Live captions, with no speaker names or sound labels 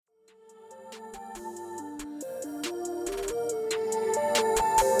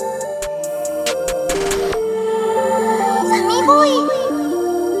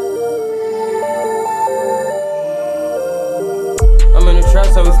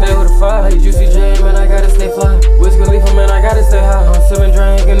stay with a fire. Hey, Juicy J, man, I gotta stay fly. Wiz Khalifa, man, I gotta stay high. I'm sipping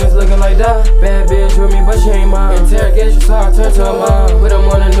drink and it's looking like that. Bad bitch with me, but she ain't mine. Interrogation, so I turn to a mom. Put them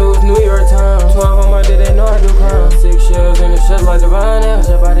on the news, New York Times. 12 on my day, they know I do crime. 6 shells in the shit like divine.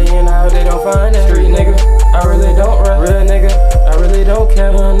 Your body in the house, they don't find it. Street nigga, I really don't rap. Real nigga, I really don't care.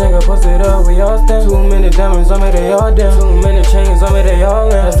 Young nigga, posted up, we all stand. 2 minute diamonds, I made they all down. 2 minute chains, I made they all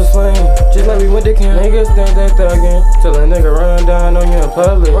in. That's the flame, just like we went to camp. Niggas think they thuggin', till a nigga run down on you in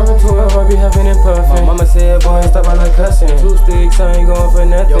public. Working 12, I be huffing and puffin'. My mama said, boy, stop, I like cussin'. 2 sticks, I ain't going for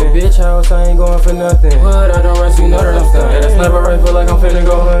nothing. Yo, bitch house, I ain't going for nothing. But I don't run, so you know that I'm stuntin'. And a sniper rifle like I'm finna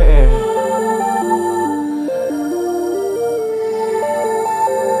go huntin'.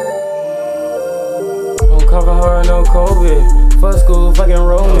 Cover hard, no COVID. Fuck school, fucking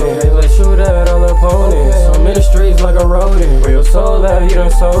rolling. Okay, let's shoot at all opponents. Okay, I'm in the streets like a rodent. Where your soul at, you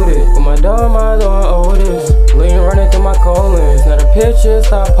done sold it. With my dog, my Lord Otis. Lean running through my colon. It's not a picture,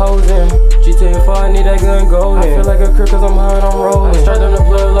 stop posing. GTA 4, I need that gun golden. I feel like a crip cause I'm high and I'm rolling. I straight on the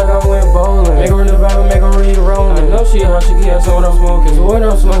blood like I went bowling. Make her in the Bible, make her read rolling. I know she hot, she can't see what I'm smoking. So when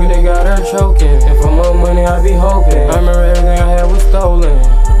I'm smoking, they got her choking. If I'm on money, I be hoping. I remember everything I had was stolen.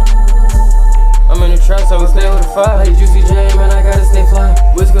 I'm in the trap, so we stay with the fire. Hey, Juicy J, man, I gotta stay fly.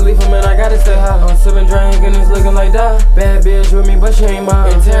 Wiz Khalifa, man, I gotta stay high. I'm sipping drink and it's looking like that. Bad bitch with me, but she ain't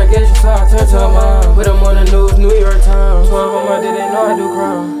mine. Interrogation, so I turn to a mom. Put them on the news, New York Times. 12 on my day, they know I do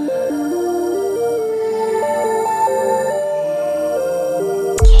crime.